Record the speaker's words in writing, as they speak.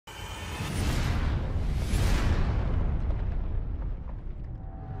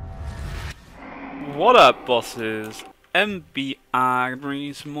What up, bosses? MBI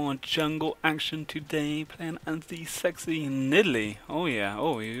bringing some more jungle action today, playing as the sexy Nidalee. Oh yeah,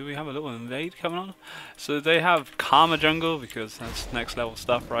 oh we have a little invade coming on. So they have Karma jungle because that's next level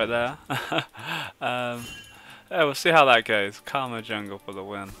stuff right there. Yeah, we'll see how that goes. Karma jungle for the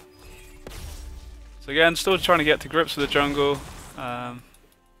win. So again, still trying to get to grips with the jungle.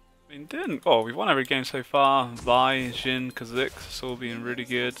 We've won every game so far. Vi, Jhin, Kha'Zix, it's all been really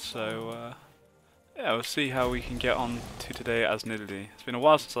good. So yeah, we'll see how we can get on to today as Nidalee. It's been a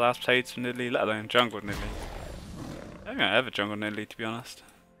while since I last played some Nidalee, let alone jungled Nidalee. I don't think I ever jungled Nidalee, to be honest.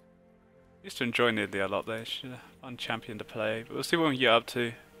 Used to enjoy Nidalee a lot though. She's a fun champion to play. But we'll see what we can get up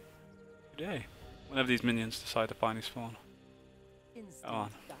to today, whenever these minions decide to finally spawn. Go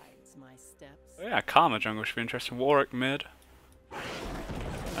on. Oh yeah, Karma jungle should be interesting. Warwick mid.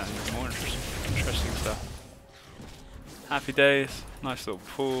 And more interesting stuff. Happy days, nice little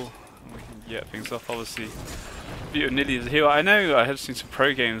pool. We can get things off. Obviously, beauty of Nidalee as a healer. I know I have seen some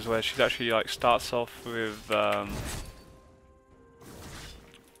pro games where she's actually like starts off with her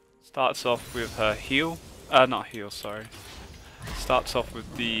heal. Not heal, sorry. Starts off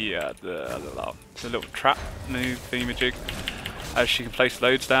with the little trap move thingamajig. As she can place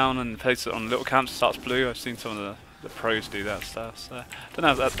loads down and place it on little camps, starts blue. I've seen some of the pros do that stuff. So don't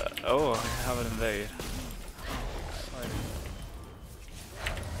know if that. Oh, I have an invade. Exciting.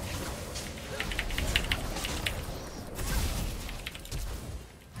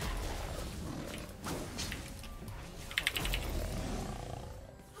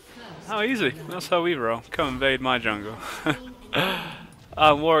 How easy. That's how we roll. Come invade my jungle.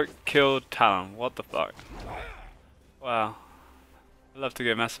 Warwick killed Talon. What the fuck? Wow. I'd love to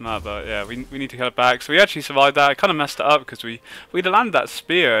go mess him up, but yeah, we need to cut it back. So we actually survived that. I kind of messed it up because we'd landed that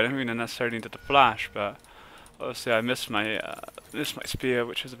spear. I didn't even necessarily need the flash, but obviously I missed my spear,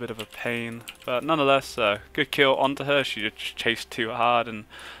 which was a bit of a pain. But nonetheless, good kill onto her. She just chased too hard, and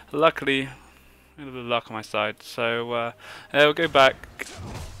luckily, a little bit of luck on my side. So we'll go back.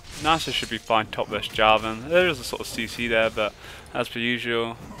 Nasus should be fine top this Jarvan. There is a sort of CC there, but as per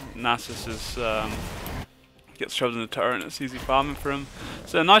usual, Nasus is gets shoved in the turret and it's easy farming for him.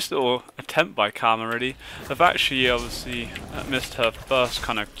 So a nice little attempt by Karma really. I've actually obviously missed her first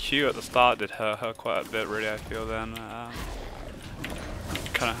kind of Q at the start, did her quite a bit really, I feel then.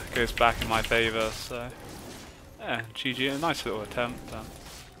 Kind of goes back in my favour, so yeah, GG, a nice little attempt.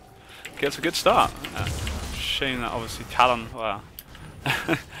 Gets a good start. Shame that obviously Talon, well,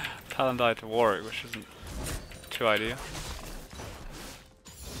 Talon died to Warwick, which isn't too ideal.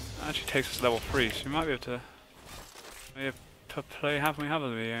 Actually takes us level 3, so we might be able to play have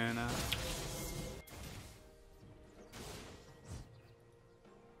a video now.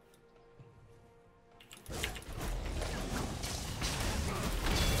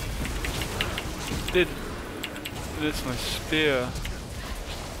 Did this my spear?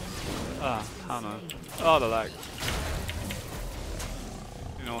 Hang on. Oh, the lag.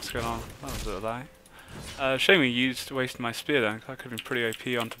 You know what's going on? That was a bit of lag. Shame we wasted my spear then, 'cause I could have been pretty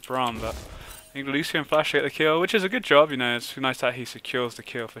OP onto Braum, but I think Lucio and Flash get the kill, which is a good job, you know. It's nice that he secures the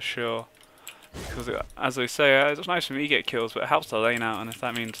kill for sure. Because as I say, it's nice when we get kills, but it helps the lane out, and if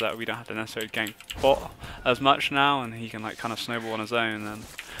that means that we don't have to necessarily gank bot as much now, and he can like kind of snowball on his own, then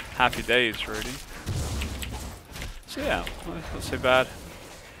happy days really. So yeah, not so bad.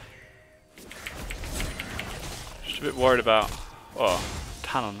 Just a bit worried about,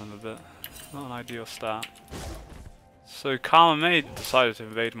 Talon a little bit. Not an ideal start. So Karma may decided to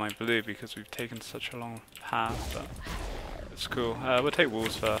invade my blue because we've taken such a long path, but it's cool. We'll take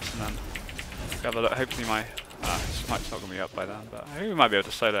wolves first and then have a look. Hopefully my smite's not going to be up by then, but I think we might be able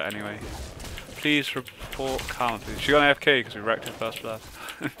to solo it anyway. Please report Karma, please. She got an AFK because we wrecked her first blood.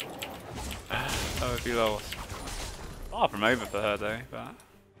 That would be lost. Far from over for her though, but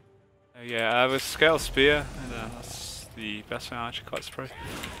yeah, with Scale Spear, and that's the best thing. I'm actually quite surprised.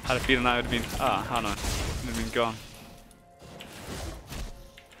 Had a feeling that would have been, would have been gone.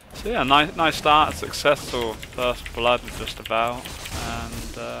 So yeah, nice start, successful first blood just about,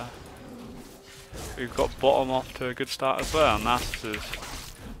 and we've got bottom off to a good start as well. Nasus is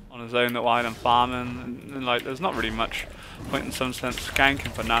on his own little island farming, and like there's not really much point in some sense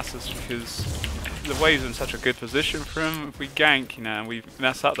ganking for Nasus because the wave's in such a good position for him. If we gank, you know, and we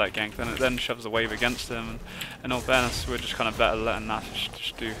mess up that gank, then it then shoves the wave against him, and in all fairness, we're just kind of better letting Nasus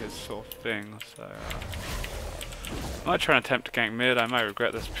just do his sort of thing. So I might try and attempt to gank mid. I might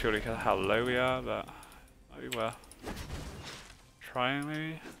regret this purely because of how low we are, but might be worth trying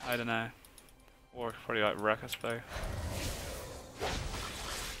maybe? I don't know. Or probably like wreck us both.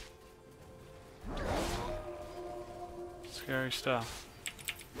 Scary stuff.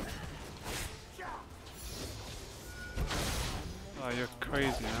 you're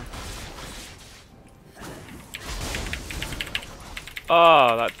crazy, man.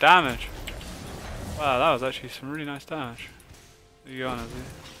 Oh, that damage. Wow, that was actually some really nice damage. There you go, Izzy.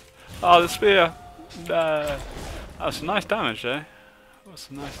 Oh, the spear! No. That was some nice damage, though. That was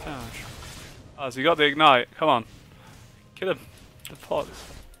some nice damage. Oh, so you got the ignite. Come on. Kill him. The pots.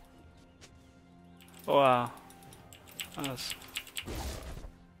 Wow. That's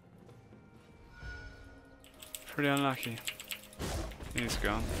pretty unlucky. He's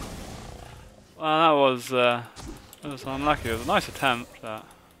gone. Well, that was unlucky. It was a nice attempt. That.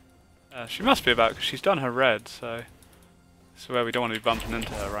 She must be about, because she's done her red, so this is where we don't want to be bumping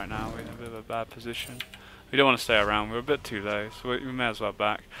into her right now. We're in a bit of a bad position. We don't want to stay around. We're a bit too low, so we may as well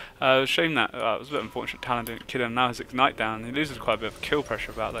back. Shame that it was a bit unfortunate. Talon didn't kill him. Now his ignite down. He loses quite a bit of kill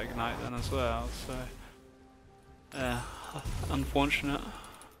pressure about that ignite then as well. So yeah, unfortunate.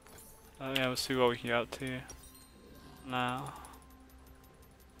 Yeah, we'll see what we can get up to now.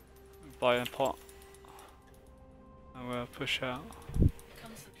 Buy a pot, and we'll push out.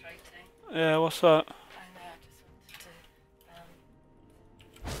 Yeah, what's that?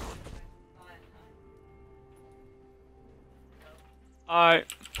 Alright.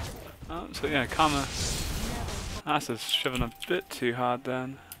 So yeah, Karma. That's just shoving a bit too hard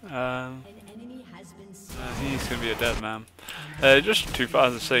then. He's gonna be a dead man. Just too far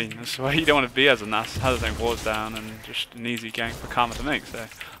as a scene. That's why you don't want to be as a Nass. Has his own wards down and just an easy gank for Karma to make. So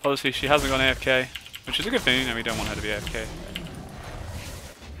obviously she hasn't gone AFK, which is a good thing, and we don't want her to be AFK.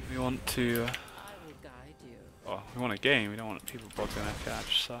 We want to. Oh, we want a game. We don't want people bogged in AFK. That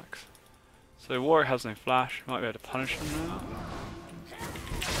just sucks. So Warwick has no flash. Might be able to punish him now.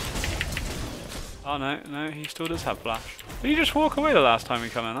 Oh no, he still does have flash. Did he just walk away the last time we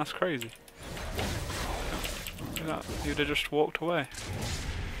come in? That's crazy. Look at that. He would have just walked away.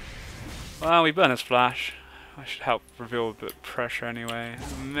 Well, we burn his flash. I should help reveal a bit of pressure anyway.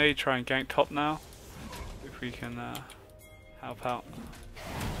 I may try and gank top now. If we can help out.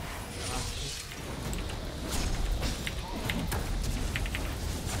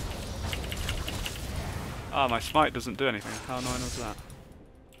 Ah, my smite doesn't do anything. How annoying was that?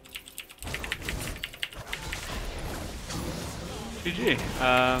 GG.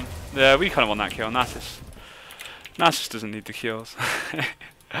 Yeah, we kind of want that kill. Nasus doesn't need the kills.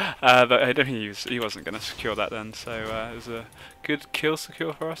 But I don't think he wasn't going to secure that then, so it was a good kill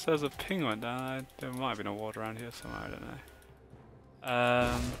secure for us. There's a ping went down. There might have been a ward around here somewhere, I don't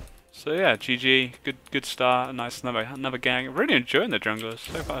know. So yeah, GG. Good start. Nice another gang. Really enjoying the junglers.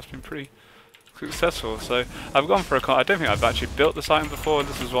 So far it's been pretty successful. So I've gone for I don't think I've actually built this item before.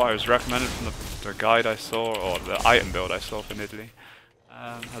 This is what I was recommended from the guide I saw, or the item build I saw for Nidalee.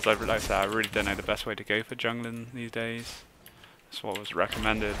 As I realised that I really don't know the best way to go for jungling these days. That's what was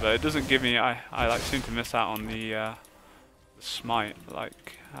recommended, but it doesn't give me. I like seem to miss out on the smite.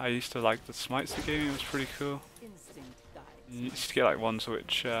 Like I used to like the smites they gave me. It was pretty cool. You used to get like ones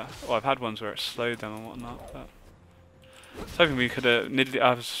which, well, I've had ones where it slowed them and whatnot. But I was hoping we could have Nidalee.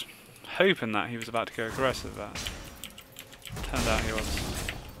 I was hoping that he was about to go aggressive, but turned out he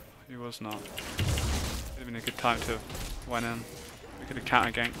was not. It would have been a good time to have went in. We could have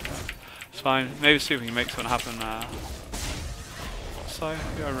counter ganked, but it's fine. Maybe see if we can make something happen. What side?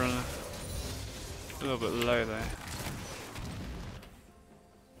 Yeah, I run a little bit low there.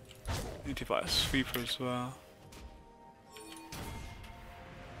 Need to buy a sweeper as well.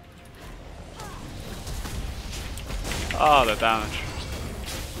 Ah, the damage.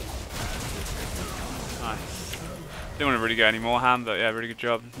 Nice. Didn't want to really get any more hand, but yeah, really good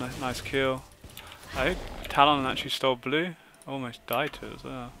job. Nice kill. I think Talon actually stole blue. Almost died to it as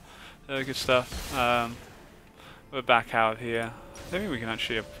well. Good stuff. We're back out here. I think we can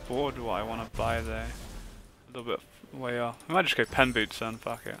actually afford what I want to buy there. A little bit way off. We might just go pen boots then,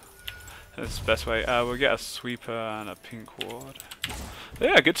 fuck it. That's the best way. We'll get a sweeper and a pink ward. But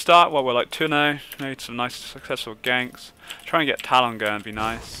yeah, good start. Well, we're like 2-0. Made some nice successful ganks. Try and get Talon going would be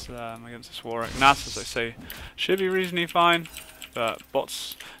nice against this Warwick. Nass, as I say, should be reasonably fine. But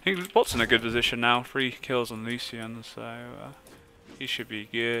Bot's, I think Bot's in a good position now. 3 kills on Lucian, so he should be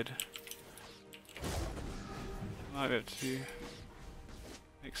good. Might be able to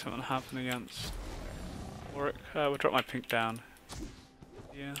make something happen against Warwick. We'll drop my pink down.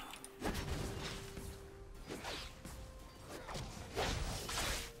 Yeah.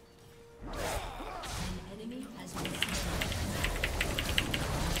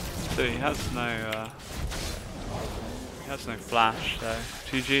 So he has no flash, so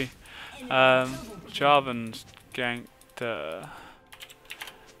GG. Jarvan's ganked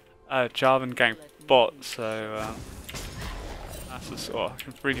Jarvan ganked bot, so that's a sort. I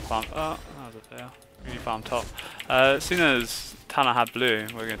can really farm. Oh, that was a fail. really farm top. As soon as Talon had blue,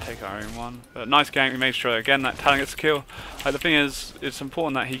 we're going to take our own one. But nice gank, we made sure again that Talon gets the kill. The thing is, it's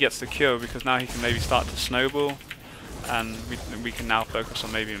important that he gets the kill because now he can maybe start to snowball. And we can now focus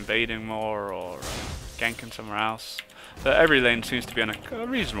on maybe invading more or ganking somewhere else. But every lane seems to be in a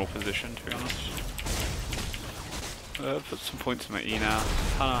reasonable position, to be honest. Put some points in my E now.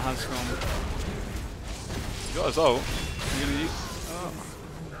 Talon has gone. He got his ult. Are gonna use? Oh.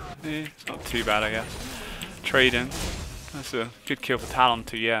 Yeah, it's not too bad, I guess. Trading. That's a good kill for Talon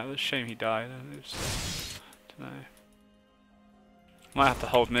too. Yeah, it's a shame he died. Don't know. Might have to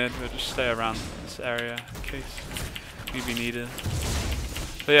hold mid. We'll just stay around this area in case we be needed.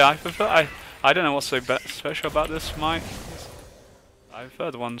 But yeah, I don't know what's so special about this mic. I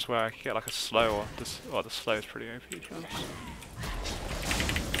prefer the ones where I can get like a slow or this. Well, the slow is pretty OP. To be honest.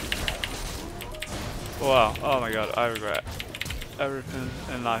 Wow! Oh my god! I regret everything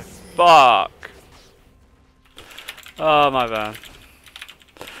in life. Fuck! Oh my bad.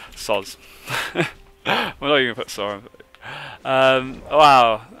 Soz. We're not even gonna put sorry.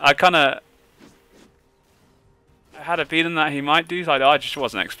 Wow! I had a feeling that he might do. Like I just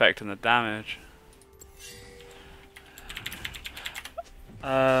wasn't expecting the damage.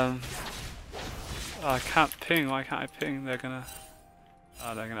 Oh, I can't ping. Why can't I ping? They're gonna.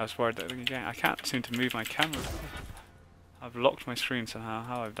 Oh, they're gonna. I was worried that they're gonna get. I can't seem to move my camera. I've locked my screen somehow.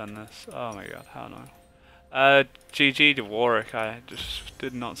 How I've done this? Oh my god, how annoying. GG to Warwick. I just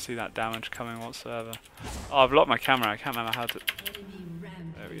did not see that damage coming whatsoever. Oh, I've locked my camera. I can't remember how to.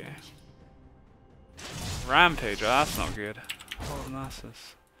 There we go. Rampage. Oh, that's not good. Oh,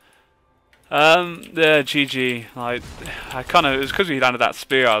 Nasus. Yeah, GG. Like, it was because we landed that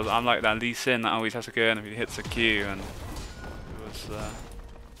spear. I'm like that Lee Sin that always has to go in if he hits a Q, and it was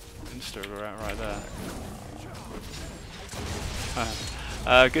insta right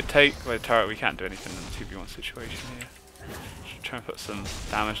there. Good take with turret. We can't do anything in the 2v1 situation here. Should try and put some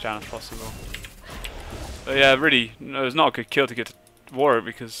damage down as possible. But yeah, really, it was not a good kill to get to Warwick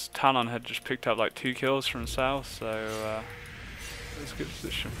because Talon had just picked up like 2 kills from south, so it was a good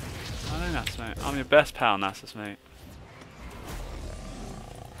position. I know Nasus, mate. I'm your best pal, Nasus, mate.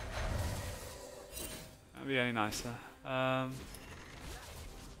 That'd be any nicer. Armin's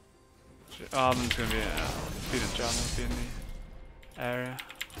gonna be feeding John will be in the area.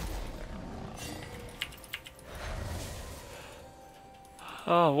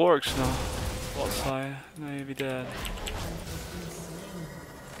 Oh, Warwick's not. What side? No, he'll be dead.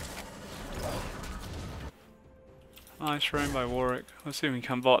 Nice roam by Warwick. Let's see if we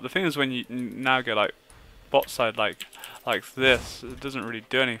can bot. The thing is, when you now go like bot side like this, it doesn't really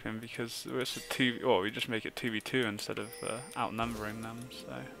do anything because it's a 2. Well, we just make it 2v2 instead of outnumbering them.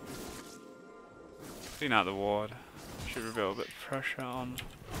 So clean out the ward. Should reveal a bit of pressure on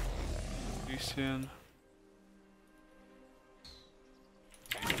Lucian.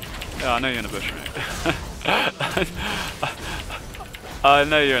 Yeah, I know you're in a bush, mate. I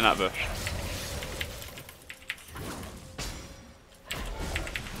know you're in that bush.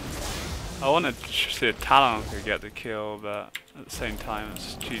 I wanted to see if Talon could get the kill, but at the same time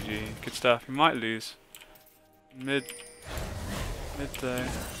it's GG. Good stuff. We might lose. Midday.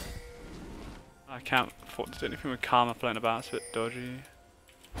 I can't afford to do anything with Karma playing about. It's a bit dodgy.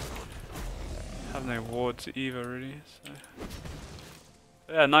 Have no wards either, really. So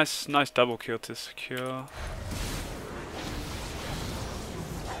yeah, nice double kill to secure.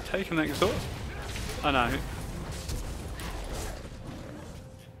 Taking the exhaust. Oh no.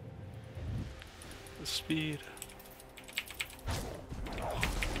 The speed.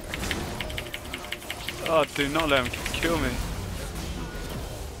 Oh, do not let him kill me.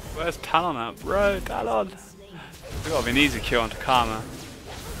 Where's Talon at? Bro, Talon! It's gotta be an easy kill onto Karma.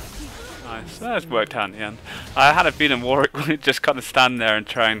 Nice. That's worked out in the end. I had a feeling Warwick would just kind of stand there and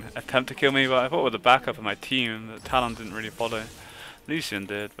try and attempt to kill me, but I thought with the backup of my team that Talon didn't really follow. Lucian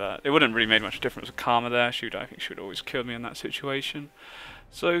did, but it wouldn't really make much difference with Karma there. I think she would always kill me in that situation.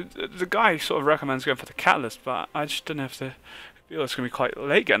 So the guy sort of recommends going for the Catalyst, but I just don't know if I feel it's going to be quite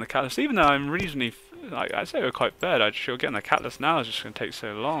late getting the Catalyst, even though I'm reasonably, like I say we're quite bad. I just feel getting the Catalyst now is just going to take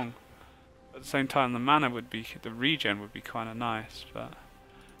so long. At the same time, the mana would be, the regen would be kind of nice, but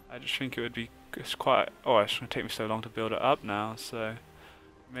I just think it would be, it's quite, oh, it's going to take me so long to build it up now, so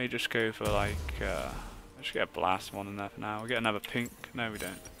I may just go for like, let's get a blast one in there for now. We'll get another pink. No, we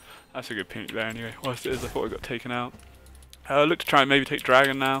don't. That's a good pink there anyway. Whilst it is, I thought it got taken out. Look to try and maybe take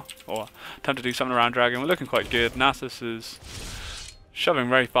Dragon now, or attempt to do something around Dragon. We're looking quite good. Nasus is shoving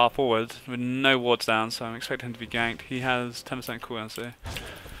very far forward with no wards down, so I'm expecting him to be ganked. He has 10% cooldown, so...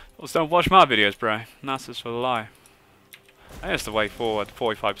 Well, don't watch my videos, bro. Nasus will lie. I think it's the way forward,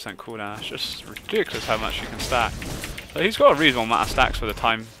 45% cooldown. It's just ridiculous how much you can stack. So he's got a reasonable amount of stacks for the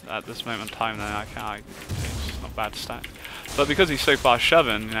time at this moment in time. Then it's not bad to stack. But because he's so far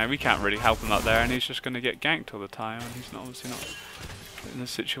shoving, you know, we can't really help him up there, and he's just going to get ganked all the time. And he's obviously not in a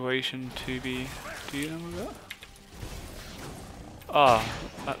situation to be dealing with it. Ah,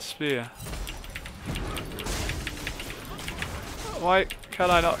 oh, that spear. Why can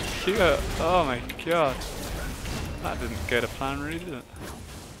I not kill it? Oh my god. That didn't go to plan, really, did it?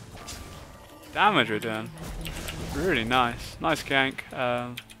 Damage we're doing. Really nice. Nice gank.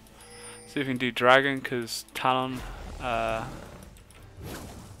 See if we can do dragon, because Talon,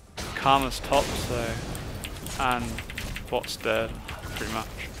 Karma's top, so, and bot's dead, pretty much.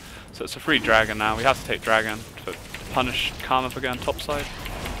 So it's a free dragon now. We have to take dragon to punish Karma for going topside.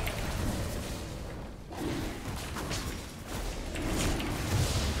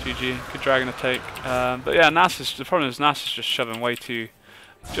 GG, good dragon to take. But yeah, the problem is Nasa's just shoving way too,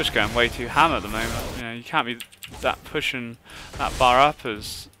 just going way too ham at the moment. You know, you can't be that pushing that far up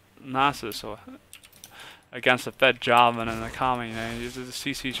as Nasus or against a fed Jarvan and a Karma. You know, the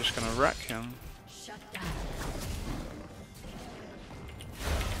CC's just gonna wreck him.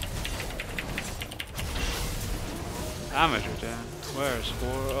 Damage we're doing. Where is 4?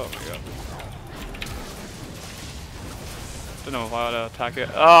 Oh my god. Don't know why I'd attack it.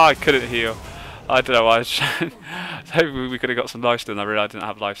 Oh, I couldn't heal. I don't know why. I was hoping we could have got some lifesteal, and I realised I didn't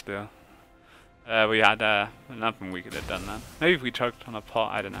have lifesteal. We had nothing we could have done then. Maybe if we choked on a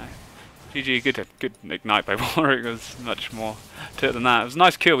pot, I don't know. GG, good ignite by Warwick. There was much more to it than that. It was a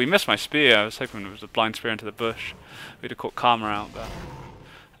nice kill. We missed my spear. I was hoping it was a blind spear into the bush. We'd have caught Karma out, but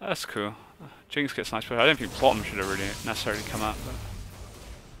that's cool. Jinx gets a nice push. I don't think bottom should have really necessarily come up, but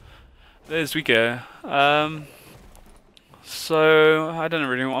there's we go. So I don't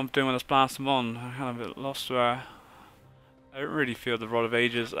really know what I'm doing with this blast them on. I'm kind of a bit lost where I don't really feel the Rod of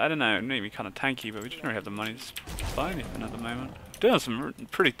Ages. I don't know, it may be kind of tanky, but we don't really have the money to buy anything at the moment. Doing some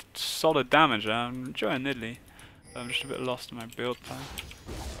pretty solid damage there. I'm enjoying Nidalee. I'm just a bit lost in my build plan.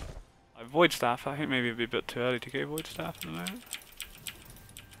 Like Void Staff, I think maybe it'd be a bit too early to go Void Staff at the moment.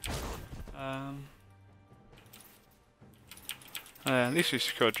 At least we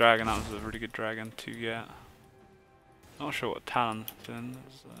secured Dragon. That was a really good dragon to get. Not sure what Talon's doing.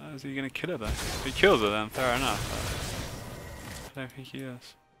 Is he going to kill her though? If he kills her then, fair enough. I don't think he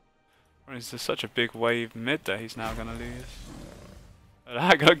is. Or is there such a big wave mid that he's now going to lose? But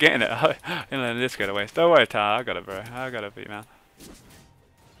I got to get in it. I'm letting this go to waste. Don't worry, Talon. I got it, bro. I got it, beat man.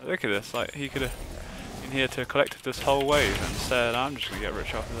 Look at this. Like, he could have been here to collect this whole wave and said, I'm just going to get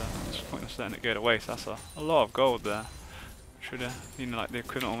rich off of that. It's pointless letting it go to waste. That's a lot of gold there. Should have been like the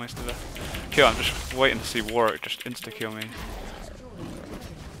equivalent almost of a kill. I'm just waiting to see Warwick just insta-kill me.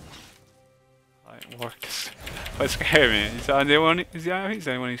 Like, Warwick just quite scary me. He's the only one, I think he's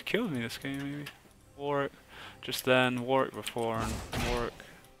the only one who's killed me this game, maybe. Warwick, just then, Warwick before, and Warwick.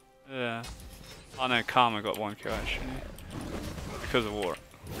 Yeah. Oh no, Karma got 1 kill actually. Because of Warwick.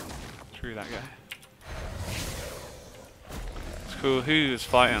 Screw that guy. It's cool. Who is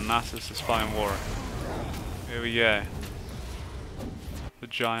fighting? Nasus is fighting Warwick. Here we go. The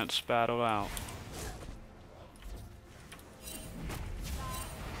giants battle out.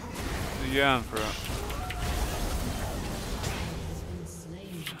 The Emperor.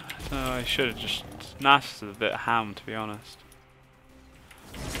 No, I should have just. Nasus is a bit ham, to be honest.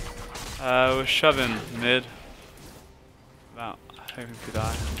 We're shoving mid. About hoping to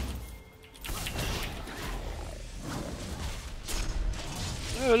die.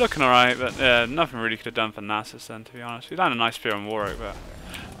 We're looking alright, but yeah, nothing really could have done for Nasus then, to be honest. We landed a nice spear on Warwick, but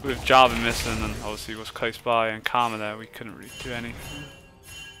with Jarvan missing and obviously was close by and Karma there, we couldn't really do anything.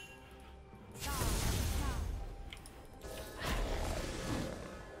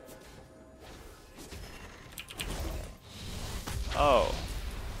 Oh.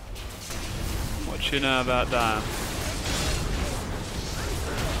 What you know about that?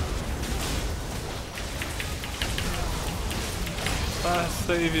 Fast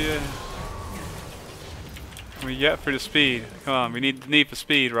Savior. We get through the speed. Come on, we need for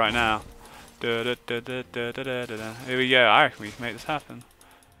speed right now. Here we go. I reckon we can make this happen.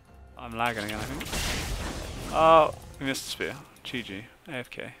 I'm lagging again, I think. Oh, we missed the spear. GG.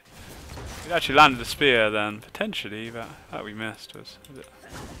 AFK. We actually landed the spear then, potentially, but that we missed was a bit.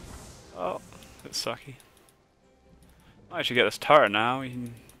 Oh, a bit sucky. Might actually get this turret now. We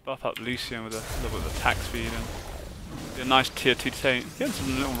can buff up Lucian with a little bit of attack speed and. A nice tier 2 tank. Getting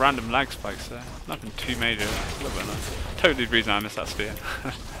some little random lag spikes there. Nothing too major. A little bit nice. Totally the reason I missed that spear.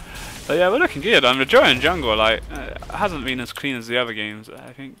 So yeah, we're looking good. I'm enjoying jungle. Like, it hasn't been as clean as the other games.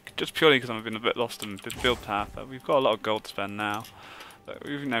 I think just purely because I've been a bit lost in this build path. But we've got a lot of gold to spend now. But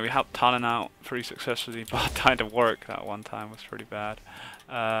we helped Talon out pretty successfully, but I died to work that one time was pretty bad.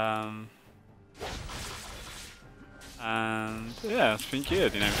 And yeah, it's been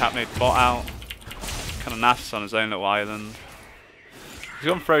good. You know, Pat made bot out. Kind of Nasus on his own little island. He's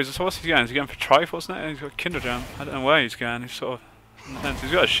gone frozen. So what's he going? Is he going for Trife, wasn't it? He's got Kinder Gem. I don't know where he's going. He's sort of intense.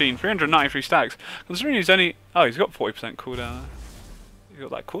 He's got a Sheen. 393 stacks. Considering he's only... Oh, he's got 40% cooldown. He's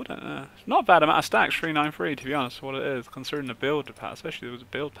got that cooldown there. Not a bad amount of stacks, 393 to be honest, what it is. Considering the build path, especially there was a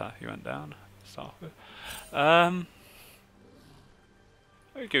build path he went down to start with. I'll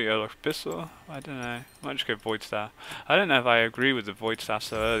give you a look. Bissell? I don't know. I might just go Void Staff. I don't know if I agree with the Void Staff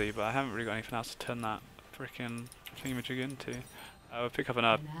so early, but I haven't really got anything else to turn that freaking thingamajig into. We'll pick up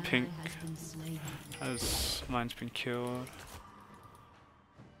another pink as mine's been killed.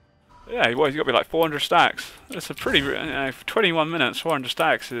 Yeah, well, he's got to be like 400 stacks. That's a pretty, for 21 minutes, 400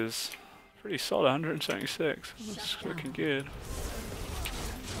 stacks is pretty solid. 176. That's looking good.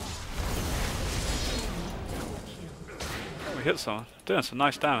 We hit someone, doing some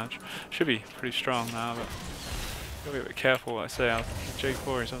nice damage. Should be pretty strong now, but gotta be a bit careful. Like I say,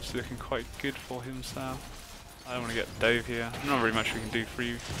 J4 is obviously looking quite good for himself. I don't want to get Dove here. Not very much we can do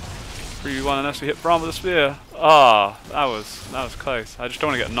 3v1 unless we hit Braum with a spear. Ah, oh, that was close. I just don't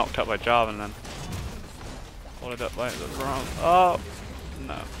want to get knocked up by Jarvan and then followed up by the Braum. Oh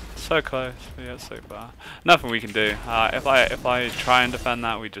no, so close. But yeah, it's so far. Nothing we can do. If I try and defend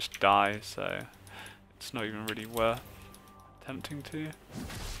that, we just die. So it's not even really worth attempting to.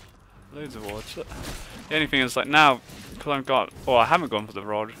 Loads of wards. The only thing is, like now, because I've got, or I haven't gone for the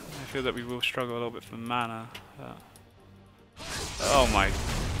rod, I feel that we will struggle a little bit for mana. Oh my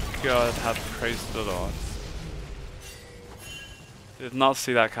god, have praised the Lord. Did not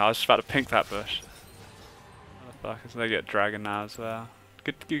see that car, I was just about to pink that bush. Motherfuckers, they get dragon now as well.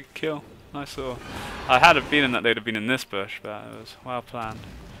 Good kill, nice little. I had a feeling that they'd have been in this bush, but it was well planned.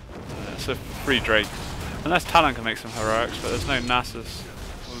 It's a free Drake. Unless Talon can make some heroics, but there's no Nasus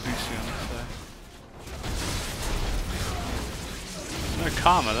or Lucian, so. No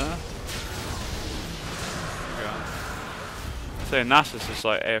Karma there. So Nasus is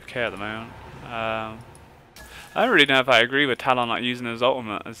like AFK at the moment. I don't really know if I agree with Talon like using his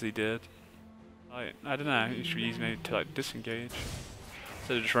ultimate as he did. Like, I don't know, he should use maybe to like disengage.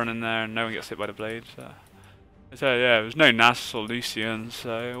 Instead of just running there and no one gets hit by the blade. So yeah, there was no Nasus or Lucian,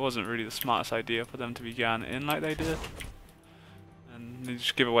 so it wasn't really the smartest idea for them to be going in like they did. And they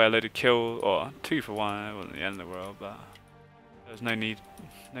just give away a load of kill, or 2 for 1, it wasn't the end of the world, but there's no need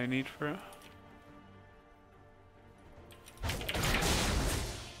for it.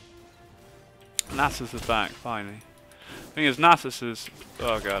 Nasus is back, finally. The thing is, Nasus is...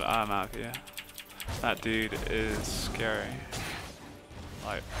 Oh god, I'm out of here. That dude is scary.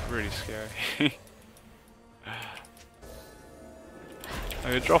 Like, really scary. I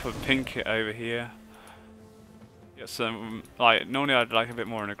could drop a pink over here. Get some, like, normally I'd like a bit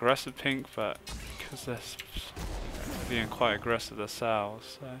more an aggressive pink, but because they're being quite aggressive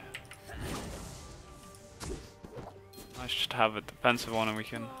themselves, so... Nice just to have a defensive one and we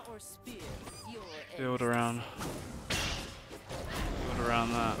can build around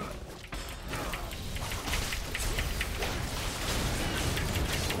that.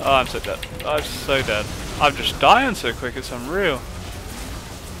 Oh, I'm so dead. I'm so dead. I'm just dying so quick, it's unreal.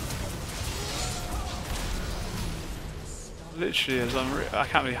 Literally is unreal. I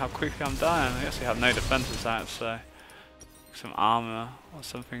can't believe how quickly I'm dying. I guess we have no defenses out, so some armor or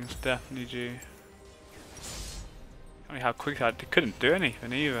something's definitely due. I mean, how quickly I couldn't do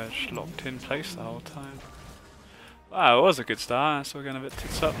anything either, just locked in place the whole time. Wow, it was a good start, so we're getting a bit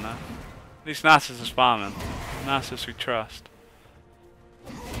tits up now. At least Nasus is farming. Nasus we trust.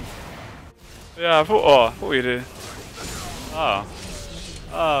 Yeah, I thought we do. Oh,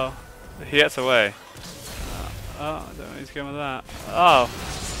 he gets away. Oh, I don't know what he's going with that. Oh,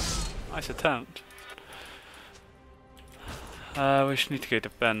 nice attempt. We just need to go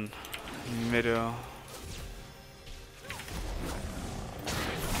defend middle.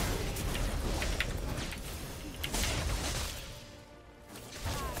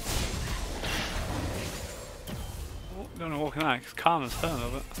 Don't know what can I, because Karma's turn a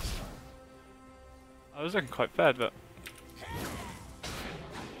little bit. I was looking quite bad, but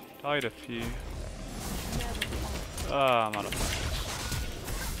died a few. Ah, motherfuckers.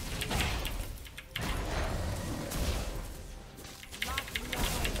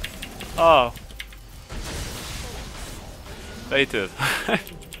 Oh. Baited.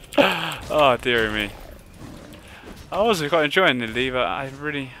 Oh, dearie me. I was quite enjoying Nidalee, but I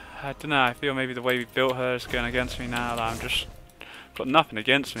really I don't know, I feel maybe the way we built her is going against me now. Like, I'm just got nothing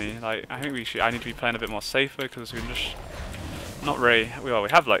against me. Like, I think I need to be playing a bit more safer because we're just not really. We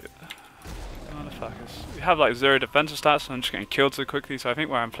have like, motherfuckers. We have like 0 defensive stats, and I'm just getting killed so quickly. So I think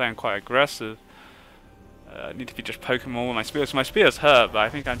where I'm playing quite aggressive, I need to be just poking more with my spear. So my spear's hurt, but I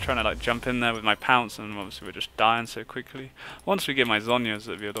think I'm trying to like jump in there with my pounce, and obviously we're just dying so quickly. Once we get my Zhonya's,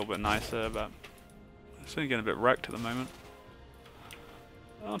 it'll be a little bit nicer, but it's only getting a bit wrecked at the moment.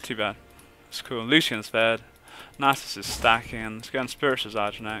 Not too bad. It's cool. Lucian's fed. Nasus is stacking. Let's go on Spirit's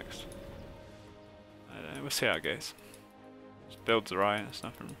Visage next. We'll see how it goes. Just builds right. There's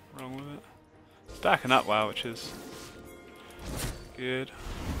nothing wrong with it. Stacking up well, which is good.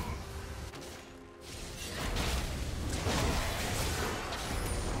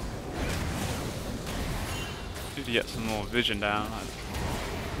 Need to get some more vision down. Like,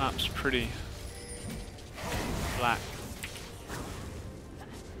 map's pretty black.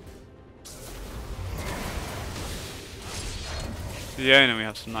 Yeah, and we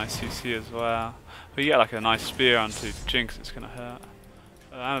have some nice CC as well. But you get like a nice spear onto Jinx, it's gonna hurt.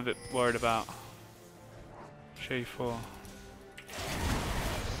 I'm a bit worried about J4.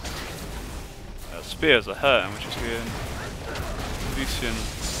 Spears are hurting, which is good. Lucian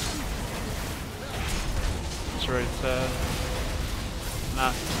is right there.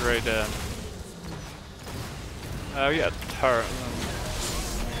 Nasus is right there. Oh yeah, turret.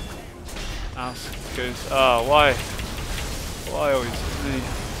 Nasus goes. Oh, why? Why always me?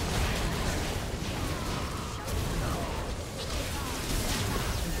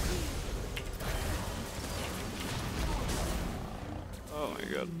 Oh my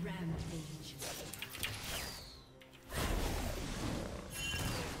god.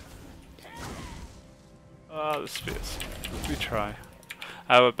 Oh, the spears. We try.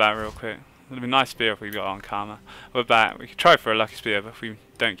 We're back real quick. It'd be a nice spear if we got on Karma. We're back. We could try for a lucky spear, but if we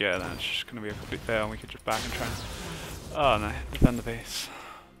don't get it, then it's just going to be a complete fail, and we could just back and try. Oh no, defend the base.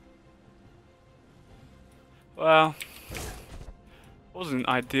 Well, wasn't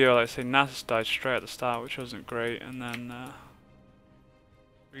ideal. Like I say, Nasus died straight at the start, which wasn't great, and then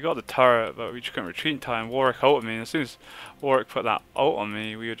we got the turret, but we just couldn't retreat in time. Warwick ulted me, and as soon as Warwick put that ult on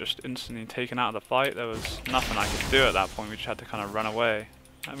me, we were just instantly taken out of the fight. There was nothing I could do at that point. We just had to kind of run away,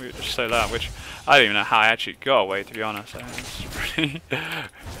 and we were just so loud. Which I don't even know how I actually got away, to be honest. I was pretty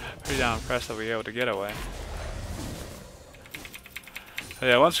damn impressed that we were able to get away.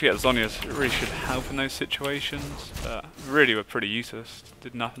 Yeah, once we get Zhonya's, it really should help in those situations, but really we're pretty useless.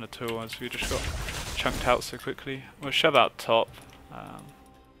 Did nothing at all as we just got chunked out so quickly. We'll shove out top. A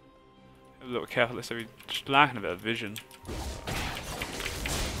little careful, so we're just lacking a bit of vision.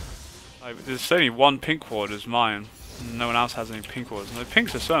 Like, there's only one pink ward is mine. No one else has any pink wards. And the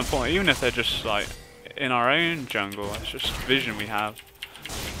pinks are so important, even if they're just like in our own jungle. It's just vision we have.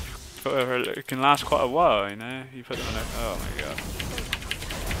 It can last quite a while, you know. You put them in a, oh my god.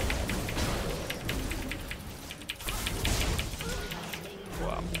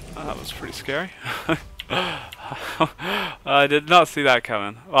 Wow, that was pretty scary. I did not see that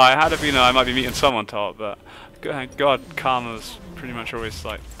coming. Well, I had a, I might be meeting someone top, but thank God, Karma was pretty much always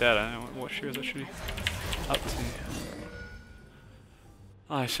like dead. I don't know what she was actually up to.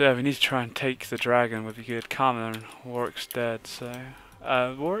 Oh, so we need to try and take the dragon. Would be good. Karma and Warwick's dead, so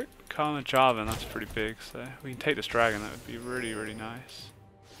Warwick, Karma, Jarvan. That's pretty big. So we can take this dragon. That would be really, really nice.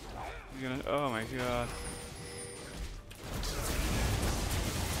 Oh my god.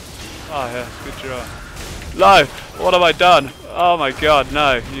 Oh yeah, good job. No! What have I done? Oh my god,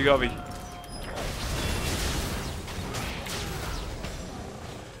 no. You got me.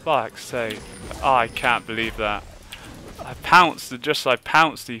 Fuck's sake. Oh, I can't believe that. I pounced, I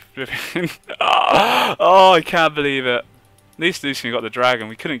pounced the flipping. Oh, I can't believe it. At least Lucian got the dragon.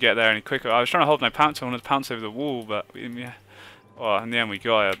 We couldn't get there any quicker. I was trying to hold my pounce. I wanted to pounce over the wall, but yeah. Well, in the end we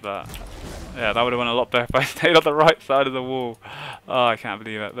got it, but yeah, that would have went a lot better if I stayed on the right side of the wall. Oh, I can't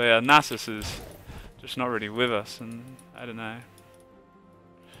believe it. But yeah, Nasus is just not really with us, and I don't know.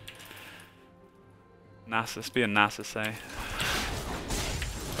 Nasus, being Nasus, eh?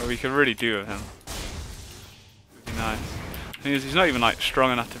 What we could really do with him would be nice. The thing is, he's not even like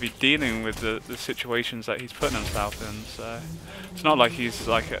strong enough to be dealing with the situations that he's putting himself in, so it's not like he's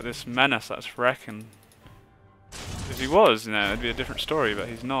like this menace that's wrecking. If he was, you know, it'd be a different story, but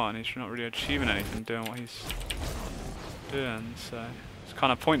he's not, and he's not really achieving anything doing what he's doing, so it's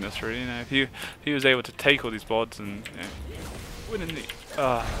kind of pointless, really. You know, if he was able to take all these bods and, you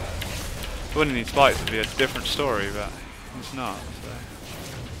know, winning these fights would be a different story, but he's not. So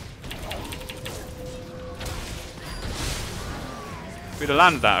if we'd have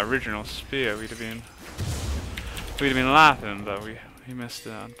landed that original spear, we'd have been laughing, but we he missed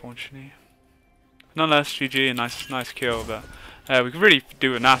it, unfortunately. Nonetheless, GG, a nice kill, but we could really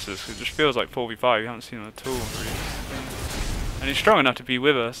do with Nasus, because it just feels like 4v5, we haven't seen him at all, really. And he's strong enough to be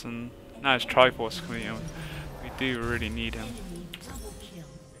with us, and now his Triforce coming in. We do really need him.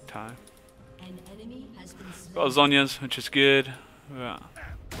 Big time. Got Zhonya's, which is good, but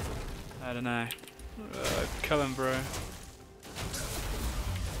I don't know. Kill him, bro.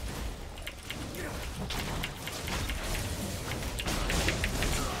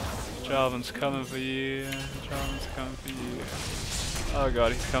 Jarvan's coming for you. Jarvan's coming for you. Oh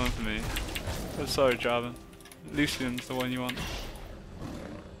god, he's coming for me. Oh, sorry, Jarvan. Lucian's the one you want.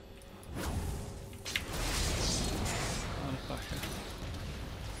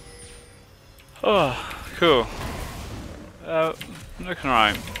 Oh, cool. Looking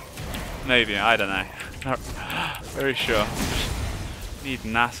alright. Maybe, I don't know. Not very sure. Need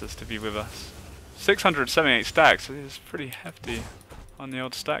Nasus to be with us. 678 stacks is pretty hefty on the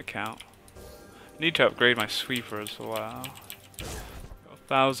old stack count. Need to upgrade my sweeper as well. Got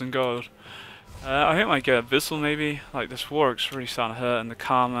 1,000 gold. I think I might get Abyssal maybe. Like this Warwick's really starting to hurt, and the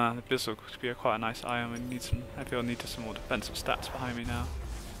Karma, the Abyssal could be quite a nice item. I feel I need some more defensive stats behind me now.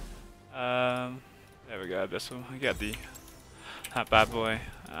 There we go, Abyssal. I get that bad boy,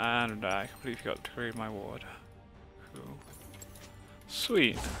 and I completely forgot to upgrade my ward. Cool.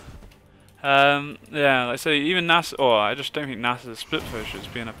 Sweet. Yeah, like I say, even Nasus, I just don't think Nasus' split push is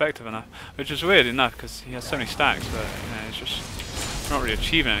being effective enough, which is weird enough because he has so many stacks, but he's just not really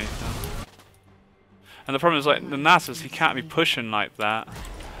achieving anything. And the problem is, like the Nasus, he can't be pushing like that.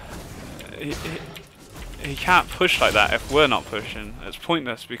 He can't push like that if we're not pushing. It's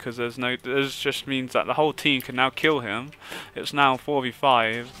pointless because this just means that the whole team can now kill him. It's now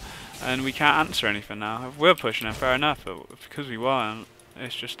 4v5, and we can't answer anything now. If we're pushing him, fair enough, but because we weren't,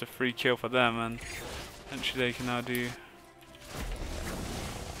 it's just a free kill for them, and eventually they can now do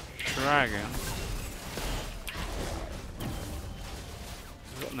Dragon.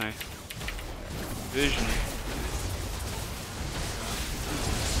 We've got no vision.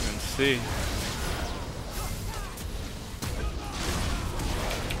 You can see.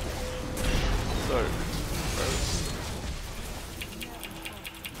 So gross.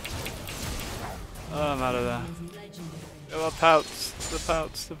 Oh, I'm out of there. Oh, the pouts.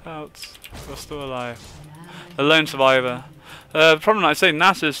 We're still alive. The lone survivor. The problem, like I say,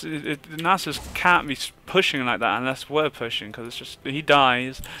 Nasus can't be pushing like that unless we're pushing, because it's just, he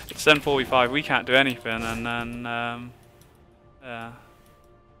dies, it's then 4v5, we can't do anything, and then, yeah.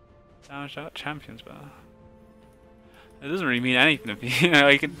 Damage out champions, but it doesn't really mean anything if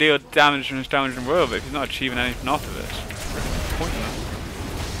he can deal damage from his damage in the world, but if he's not achieving anything off of it, it's pointless.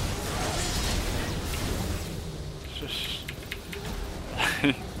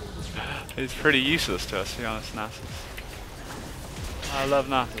 He's pretty useless to us, to be honest, Nasus. I love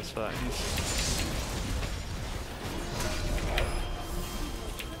Nasus, but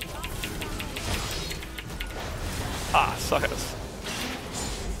suckers.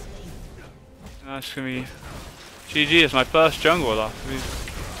 That's gonna be GG. It's my first jungle off.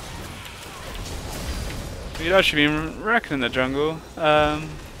 We'd actually been wrecking the jungle, and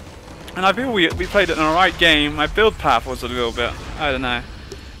I feel we played it in the right game. My build path was a little bit, I don't know.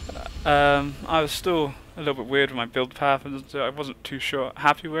 I was still a little bit weird with my build path, and I wasn't too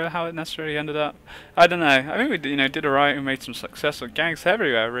happy with how it necessarily ended up. I don't know. I think we did alright. We made some successful ganks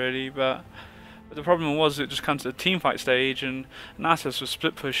everywhere, really, but the problem was it just comes to the team fight stage, and Nasus was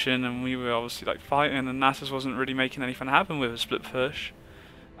split pushing, and we were obviously like fighting, and Nasus wasn't really making anything happen with a split push.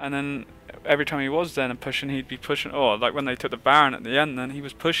 And then every time he was there and pushing, he'd be pushing. Oh, like when they took the Baron at the end, then he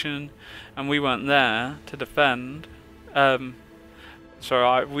was pushing, and we weren't there to defend.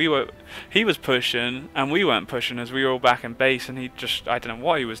 So he was pushing, and we weren't pushing as we were all back in base, and I don't know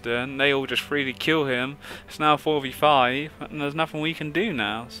what he was doing. They all just freely kill him. It's now 4v5, and there's nothing we can do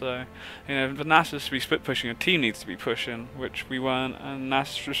now. So, for Nasus to be split pushing, a team needs to be pushing, which we weren't, and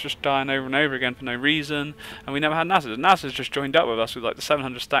Nasus was just dying over and over again for no reason, and we never had Nasus. Nasus just joined up with us with like the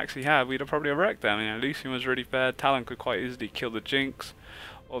 700 stacks he had. We'd have probably wrecked them. Lucian was really fair. Talon could quite easily kill the Jinx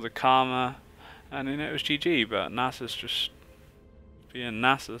or the Karma, and it was GG. But Nasus just being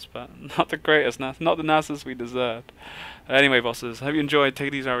Nasus, but not the greatest Nasus, not the Nasus we deserved. Anyway, bosses, hope you enjoyed. Take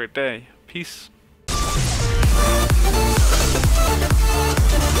it easy, have a great day. Peace.